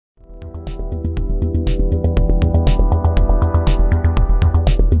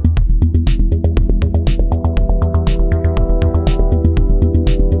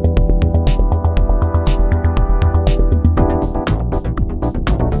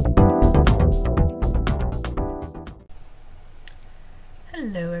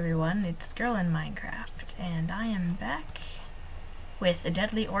Hello everyone, it's Girl in Minecraft, and I am back with A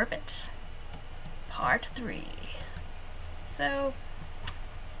Deadly Orbit, Part 3. So,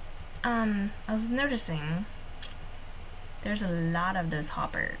 I was noticing there's a lot of those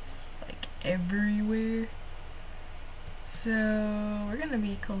hoppers, like, everywhere. So, we're gonna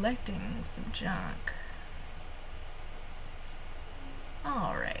be collecting some junk.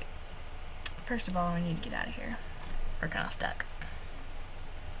 Alright. First of all, we need to get out of here. We're kinda stuck.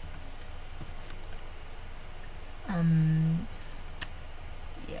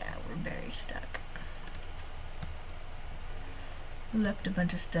 Yeah, we're very stuck. Left a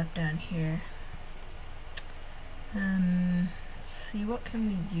bunch of stuff down here. Let's see, what can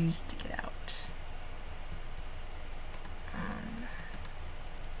we use to get out?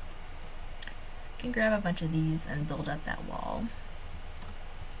 Can grab a bunch of these and build up that wall.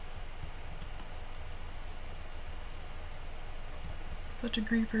 Such a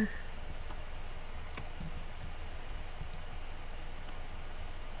creeper.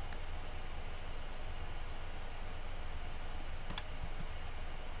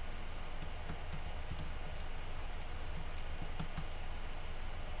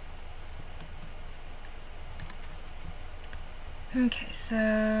 Okay,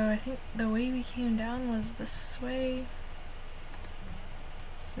 so I think the way we came down was this way.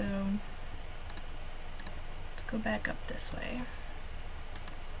 So let's go back up this way.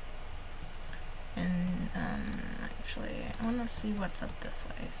 And actually I wanna see what's up this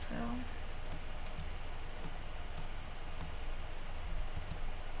way, so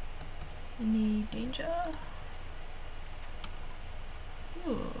any danger?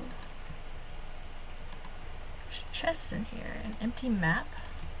 Ooh. There's chests in here, an empty map.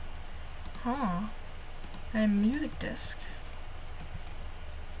 Huh. And a music disc.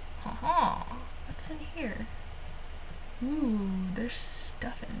 Haha. What's in here? Ooh, there's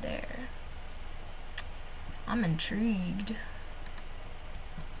stuff in there. I'm intrigued.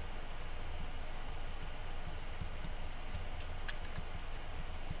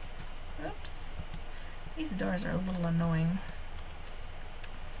 Oops. These doors are a little annoying.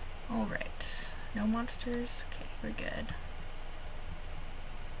 Alright. No monsters? Okay, we're good.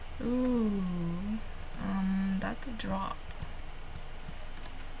 Ooh. That's a drop.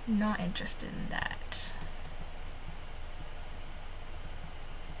 Not interested in that.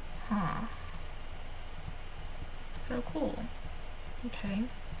 Huh. So cool. Okay.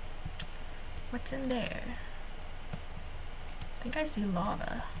 What's in there? I think I see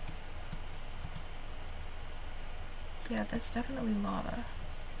lava. Yeah, that's definitely lava.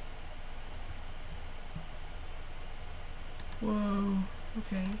 Whoa.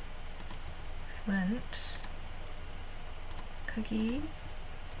 Okay. Flint. Cookie.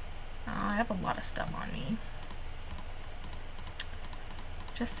 Oh, I have a lot of stuff on me.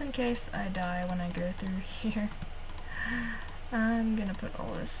 Just in case I die when I go through here. I'm gonna put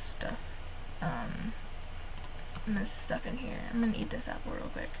all this stuff in here. I'm gonna eat this apple real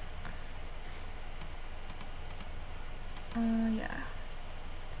quick. Yeah.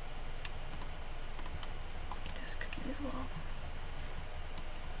 Get this cookie as well.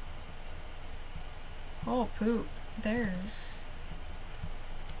 Oh, poop. There's...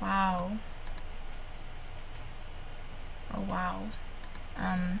 Wow. Oh, wow.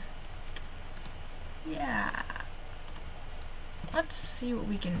 Yeah. Let's see what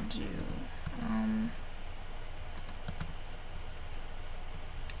we can do.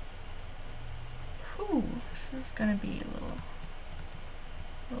 Whew, this is gonna be a little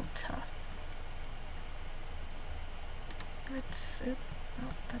tough. Let's,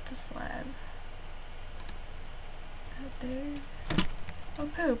 oh, that's a slab. That there. Oh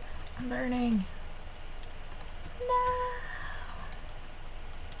poop, I'm burning. No!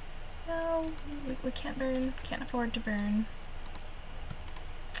 No, we can't burn, can't afford to burn.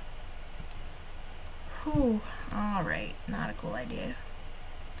 Whew, alright, not a cool idea.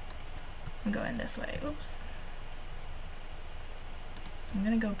 I'm going this way, oops. I'm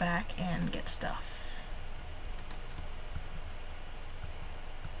gonna go back and get stuff.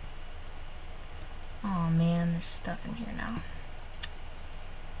 Oh man, there's stuff in here now.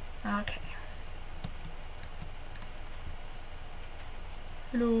 Okay.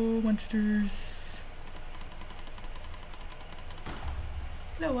 Hello, monsters.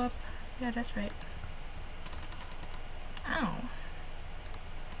 Blow up. Yeah, that's right. Ow.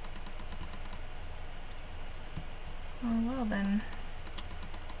 Oh, well then.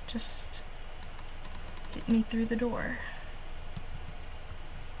 Just hit me through the door.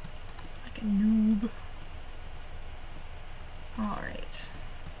 Like a noob. Alright.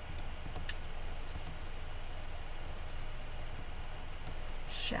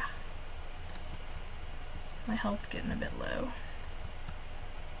 Gotcha. My health's getting a bit low.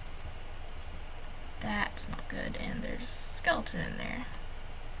 That's not good, and there's a skeleton in there.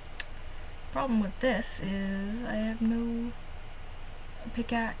 Problem with this is I have no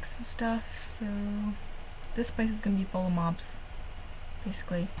pickaxe and stuff, so this place is gonna be full of mobs,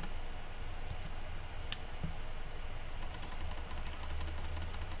 basically.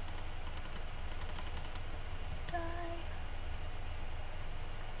 Die.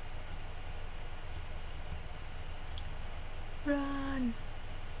 Run.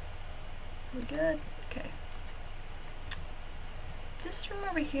 Are we good? Okay. This room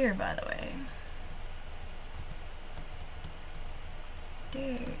over here, by the way.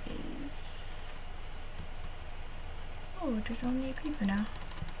 There is... Oh, there's only a creeper now.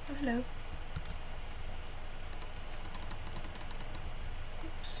 Oh, hello.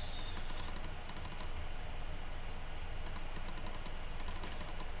 Oops.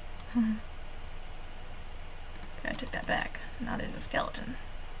 Okay, I took that back. Now there's a skeleton.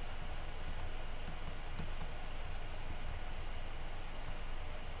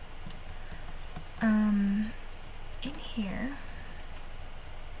 In here,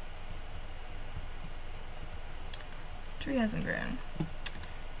 tree hasn't grown,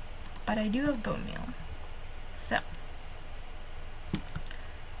 but I do have bone meal. So,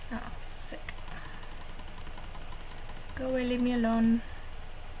 oh, sick. Go away, leave me alone.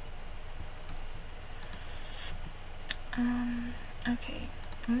 Okay,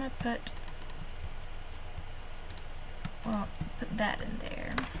 I'm gonna put that in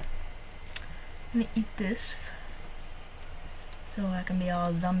there. I'm gonna eat this so I can be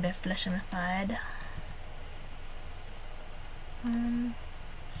all zombie fleshimified.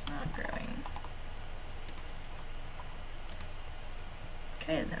 It's not growing.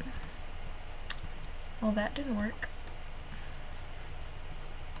 Okay then. Well, that didn't work.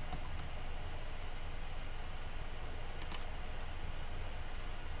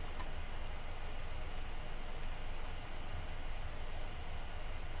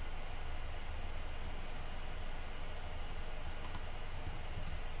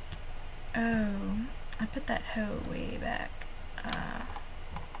 Oh, I put that hoe way back.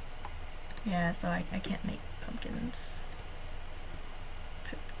 Yeah, so I can't make pumpkins.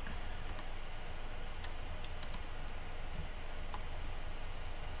 Poop.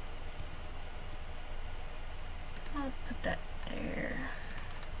 I'll put that there.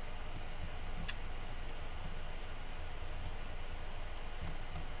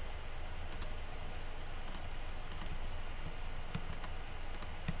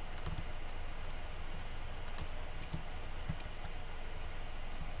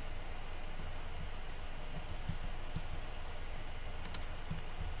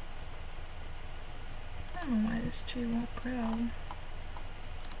 I don't know why this tree won't grow.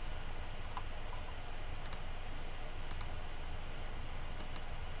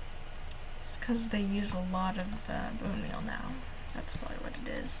 It's because they use a lot of bone meal now. That's probably what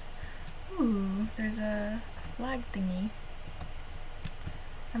it is. Ooh, there's a flag thingy.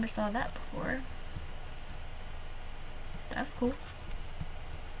 Never saw that before. That's cool.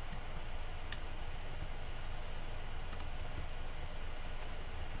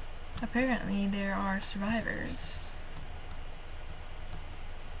 Apparently there are survivors.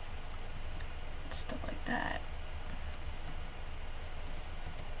 Stuff like that.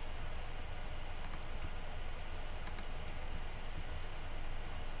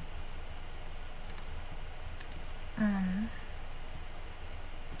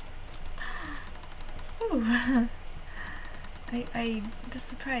 Ooh. Just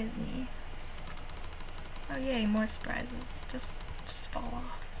surprised me. Oh yay, more surprises. Just fall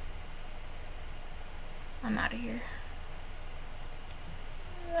off. I'm out of here.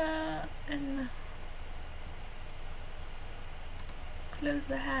 And close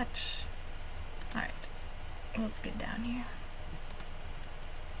the hatch. Alright, let's get down here.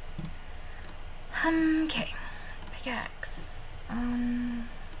 Okay. Pickaxe.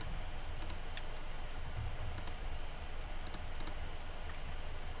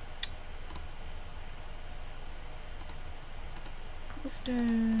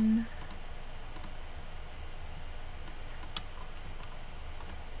 Cobblestone.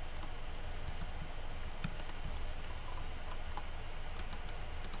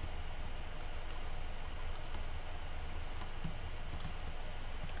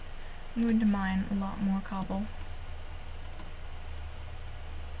 I'm going to mine a lot more cobble,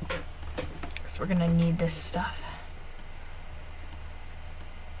 because we're gonna need this stuff.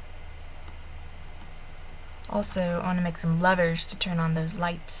 Also, I want to make some levers to turn on those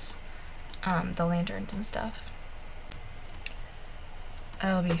lights, the lanterns and stuff.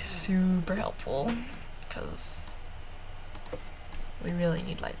 That'll be super helpful, because we really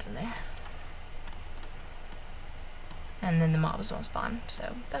need lights in there. And then the mobs won't spawn,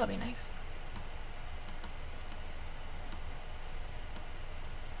 so that'll be nice.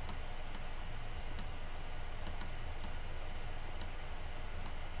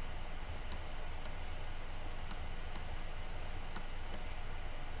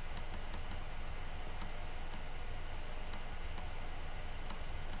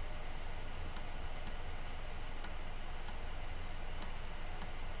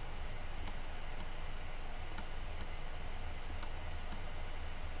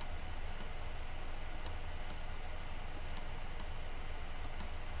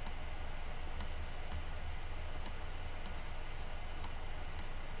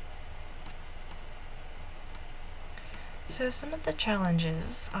 So some of the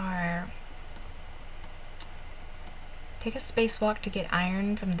challenges are: take a spacewalk to get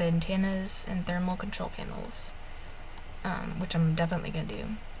iron from the antennas and thermal control panels, which I'm definitely gonna do.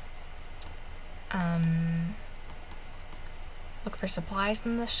 Look for supplies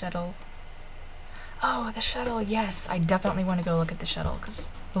in the shuttle. Oh, the shuttle, yes! I definitely want to go look at the shuttle, because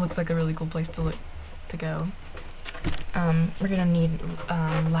it looks like a really cool place to go. We're gonna need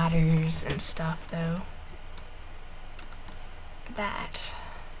ladders and stuff, though. That.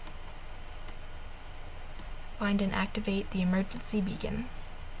 Find and activate the emergency beacon.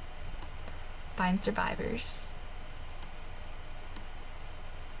 Find survivors.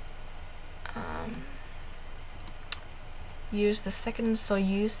 Use the second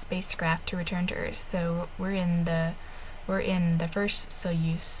Soyuz spacecraft to return to Earth. So we're in the first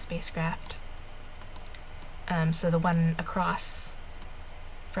Soyuz spacecraft. So the one across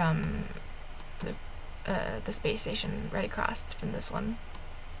from the space station, right across from this one,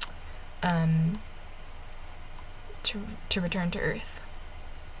 to return to Earth.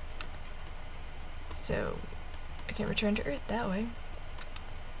 So I can return to Earth that way.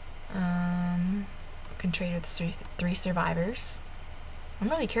 Can trade with three survivors. I'm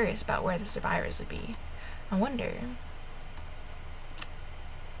really curious about where the survivors would be. I wonder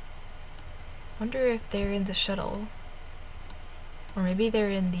if they're in the shuttle. Or maybe they're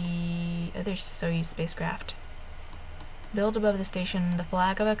in the other Soyuz spacecraft. Build above the station the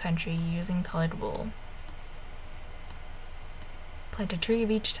flag of a country using colored wool. Plant a tree of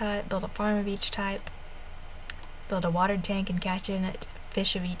each type, build a farm of each type, build a water tank and catch in it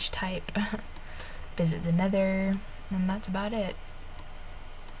fish of each type, visit the nether, and that's about it.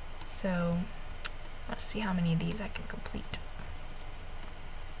 So, let's see how many of these I can complete.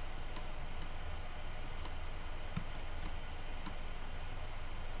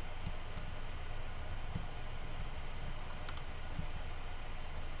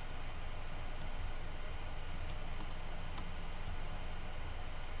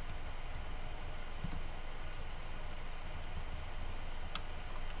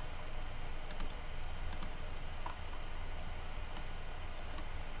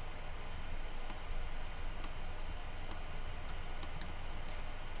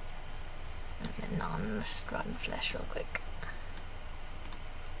 Non-rotten flesh real quick.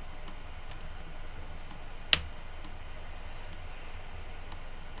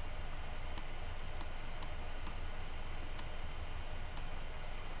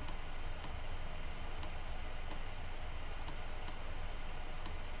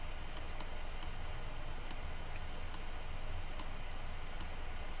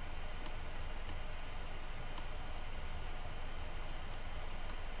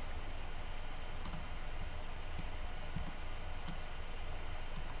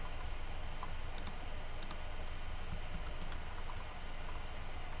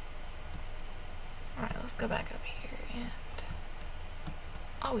 Alright, let's go back up here and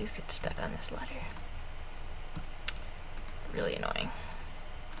always get stuck on this ladder. Really annoying.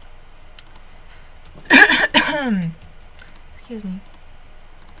 Excuse me.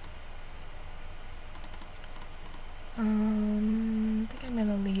 I think I'm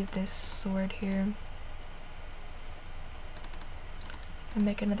gonna leave this sword here. I'll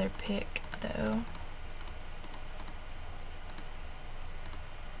make another pick though.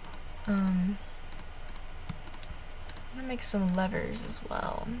 I'm gonna make some levers as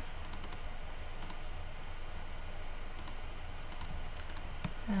well.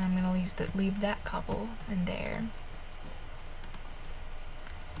 And I'm gonna leave that cobble in there.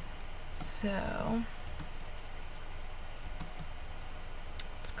 So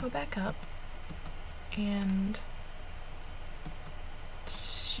let's go back up and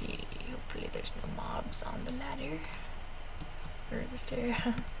see. Hopefully there's no mobs on the ladder or the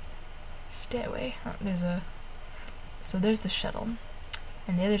stairway. Oh, there's the shuttle.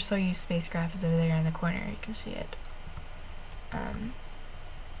 And the other Soyuz spacecraft is over there in the corner, you can see it.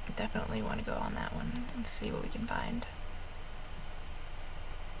 Definitely want to go on that one and see what we can find.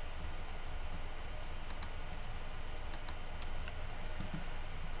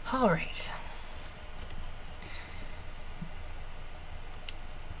 Alright.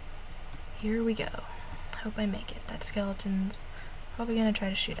 Here we go. Hope I make it. That skeleton's probably gonna try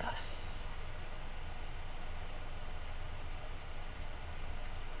to shoot us.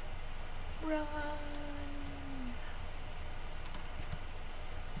 Run!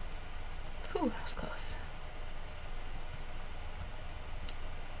 Whew, that was close.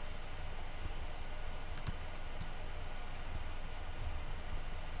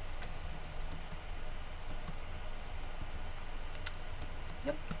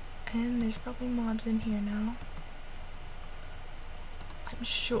 Yep, and there's probably mobs in here now. I'm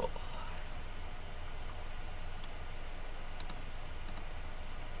sure.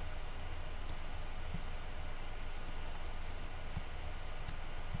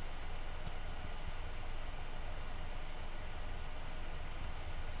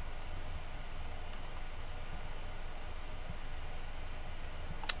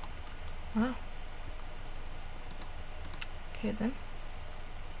 Wow. Okay then.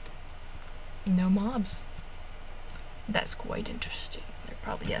 No mobs. That's quite interesting. They're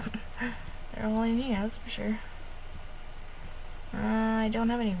probably, yeah, they're all in here, that's for sure. I don't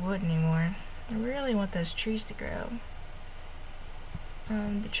have any wood anymore. I really want those trees to grow.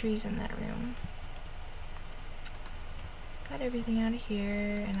 The trees in that room. Got everything out of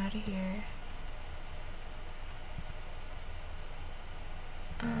here and out of here.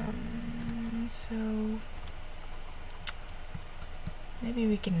 So maybe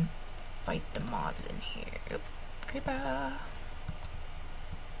we can fight the mobs in here. Oop, creeper!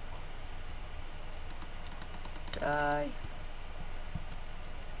 Die!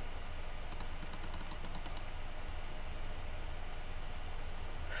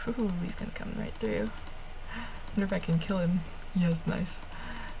 Ooh, he's gonna come right through. Wonder if I can kill him. Yes, nice.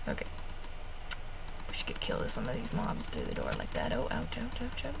 Okay. Wish I could kill some of these mobs through the door like that. Oh, ouch, ouch,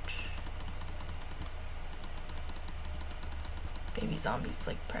 ouch, ouch. Baby zombies,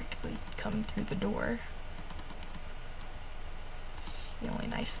 like, practically come through the door. It's the only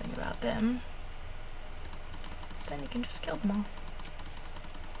nice thing about them. Then you can just kill them all.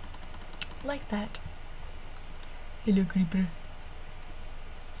 Like that. Hello, creeper.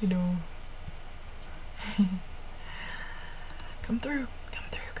 Hello. Come through. Come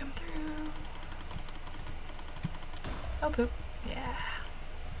through. Come through. Oh, poop. Yeah.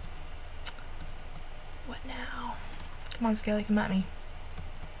 What now? Come on, Skelly, come at me.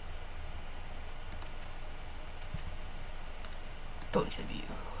 Both of you.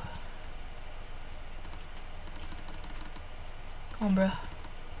 Come on, bruh.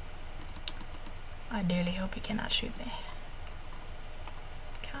 I dearly hope he cannot shoot me.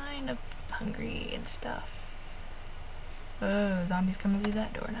 Kind of hungry and stuff. Oh, zombies coming through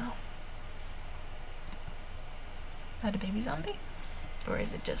that door now. Is that a baby zombie? Or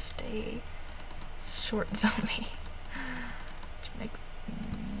is it just a short zombie? Which makes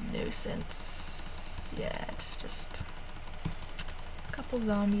no sense. Yeah, it's just a couple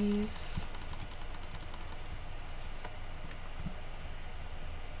zombies.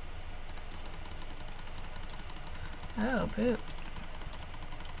 Oh, poop.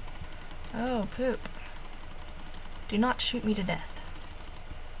 Oh, poop. Do not shoot me to death.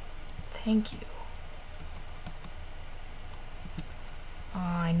 Thank you.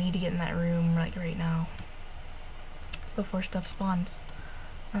 I need to get in that room, like, right now. Before stuff spawns.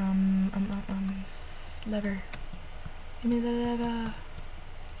 Lever. Give me the lever.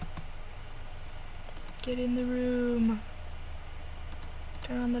 Get in the room.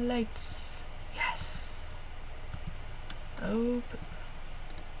 Turn on the lights. Yes. Oh,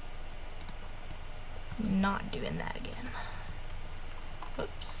 not doing that again.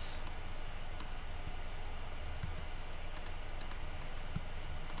 Whoops.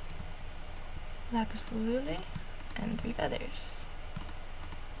 Lapis lazuli and 3 feathers.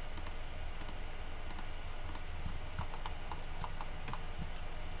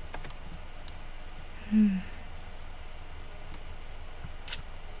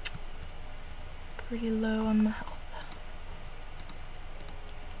 Pretty low on my health.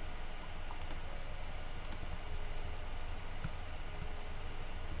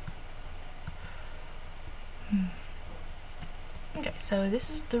 Okay, so this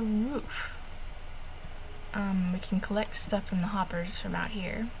is the roof. We can collect stuff from the hoppers from out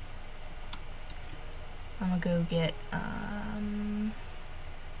here. I'm gonna go get